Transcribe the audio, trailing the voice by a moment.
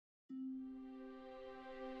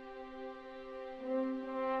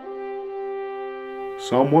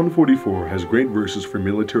Psalm 144 has great verses for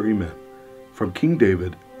military men, from King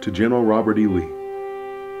David to General Robert E. Lee.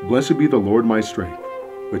 Blessed be the Lord my strength,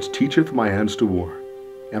 which teacheth my hands to war,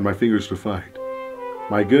 and my fingers to fight,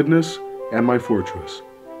 my goodness and my fortress,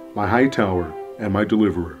 my high tower and my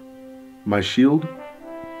deliverer, my shield,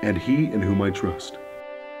 and he in whom I trust.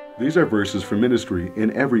 These are verses for ministry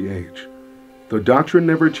in every age. Though doctrine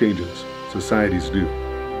never changes, societies do.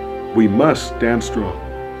 We must stand strong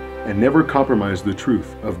and never compromise the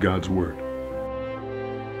truth of God's Word.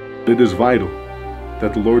 It is vital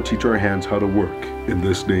that the Lord teach our hands how to work in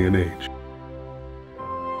this day and age.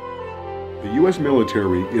 The U.S.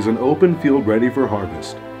 military is an open field ready for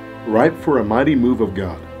harvest, ripe for a mighty move of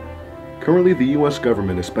God. Currently, the U.S.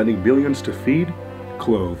 government is spending billions to feed,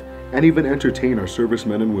 clothe, and even entertain our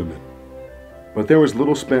servicemen and women. But there is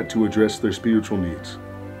little spent to address their spiritual needs.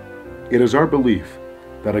 It is our belief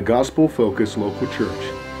that a gospel-focused local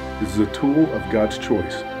church is a tool of God's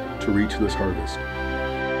choice to reach this harvest.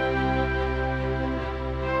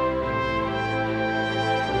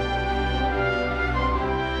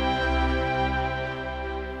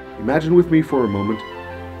 Imagine with me for a moment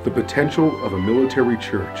the potential of a military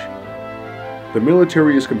church. The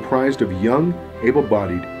military is comprised of young,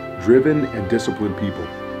 able-bodied, driven, and disciplined people.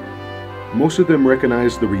 Most of them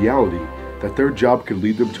recognize the reality that their job could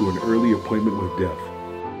lead them to an early appointment with death.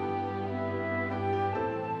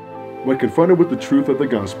 When confronted with the truth of the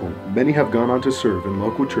gospel, many have gone on to serve in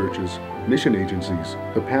local churches, mission agencies,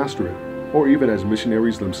 the pastorate, or even as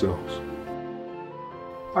missionaries themselves.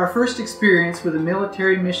 Our first experience with a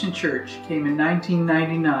military mission church came in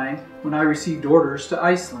 1999 when I received orders to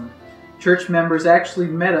Iceland. Church members actually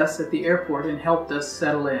met us at the airport and helped us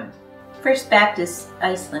settle in. First Baptist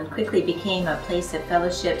Iceland quickly became a place of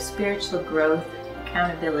fellowship, spiritual growth,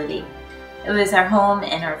 accountability. It was our home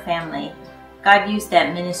and our family. God used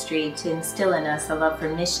that ministry to instill in us a love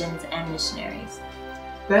for missions and missionaries.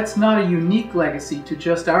 That's not a unique legacy to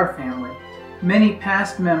just our family. Many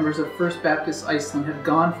past members of First Baptist Iceland have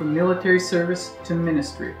gone from military service to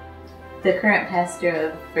ministry. The current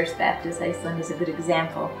pastor of First Baptist Iceland is a good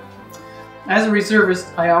example. As a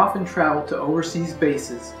reservist, I often travel to overseas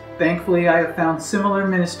bases. Thankfully, I have found similar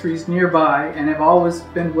ministries nearby and have always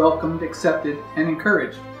been welcomed, accepted, and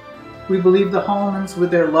encouraged. We believe the Hallmans,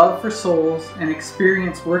 with their love for souls and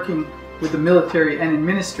experience working with the military and in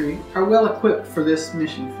ministry, are well equipped for this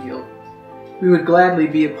mission field. We would gladly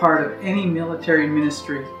be a part of any military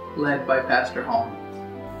ministry led by Pastor Hallman.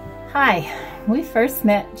 Hi, we first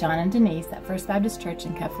met John and Denise at First Baptist Church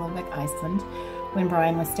in Keflavik, Iceland, when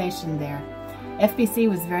Brian was stationed there. FBC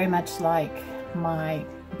was very much like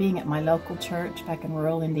being at my local church back in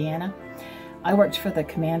rural Indiana. I worked for the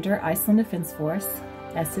Commander, Iceland Defense Force,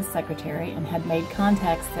 as his secretary, and had made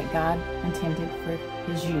contacts that God intended for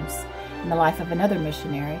his use in the life of another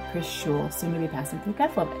missionary, Chris Schul, soon to be passing through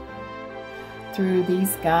Keflavik. Through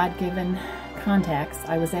these God-given contacts,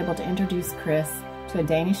 I was able to introduce Chris to a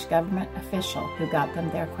Danish government official who got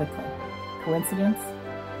them there quickly. Coincidence?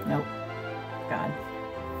 Nope. God.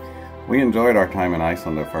 We enjoyed our time in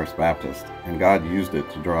Iceland at First Baptist, and God used it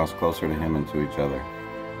to draw us closer to Him and to each other.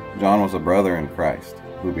 John was a brother in Christ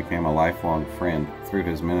who became a lifelong friend through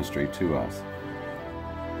his ministry to us.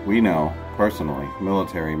 We know, personally,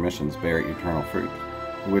 military missions bear eternal fruit,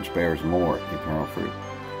 which bears more eternal fruit.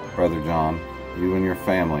 Brother John, you and your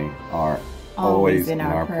family are always in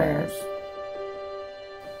our prayers.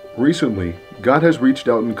 Recently, God has reached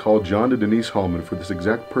out and called John and Denise Hallman for this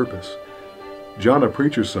exact purpose. John, a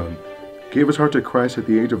preacher's son, gave his heart to Christ at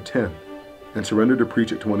the age of 10 and surrendered to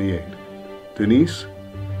preach at 28. Denise,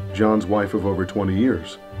 John's wife of over 20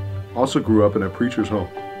 years, also grew up in a preacher's home.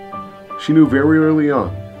 She knew very early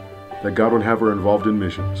on that God would have her involved in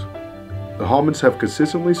missions. The Hallmans have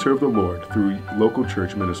consistently served the Lord through local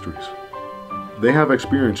church ministries. They have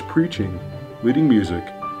experienced preaching, leading music,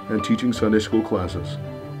 and teaching Sunday school classes.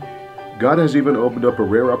 God has even opened up a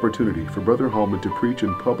rare opportunity for Brother Hallman to preach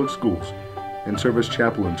in public schools and serve as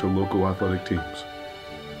chaplain to local athletic teams.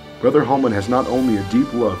 Brother Hallman has not only a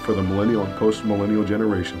deep love for the millennial and post-millennial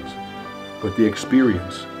generations, but the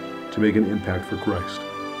experience to make an impact for Christ.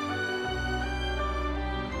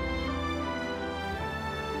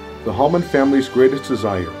 The Hallman family's greatest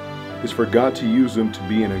desire is for God to use them to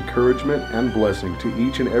be an encouragement and blessing to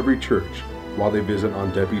each and every church while they visit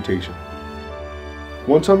on deputation.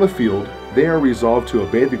 Once on the field, they are resolved to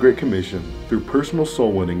obey the Great Commission through personal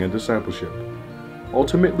soul winning and discipleship.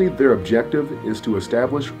 Ultimately, their objective is to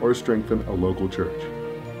establish or strengthen a local church.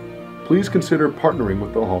 Please consider partnering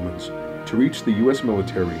with the Hallmans to reach the U.S.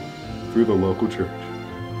 military through the local church.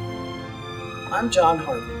 I'm John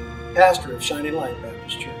Harvey, pastor of Shining Light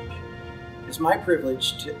Baptist Church. is my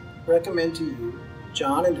privilege to recommend to you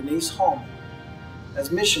John and Denise Hallman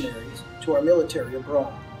as missionaries to our military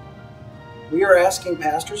abroad. We are asking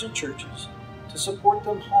pastors and churches to support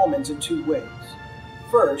the Hallmans in two ways.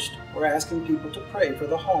 First, we're asking people to pray for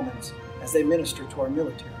the Hallmans as they minister to our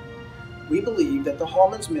military. We believe that the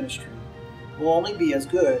Hallmans' ministry will only be as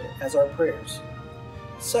good as our prayers.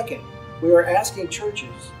 Second, we are asking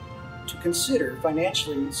churches to consider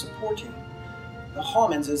financially supporting the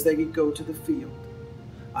Hallmans as they go to the field.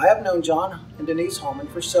 I have known John and Denise Hallman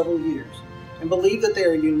for several years and believe that they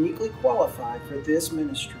are uniquely qualified for this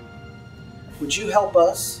ministry. Would you help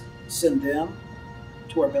us send them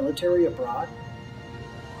to our military abroad?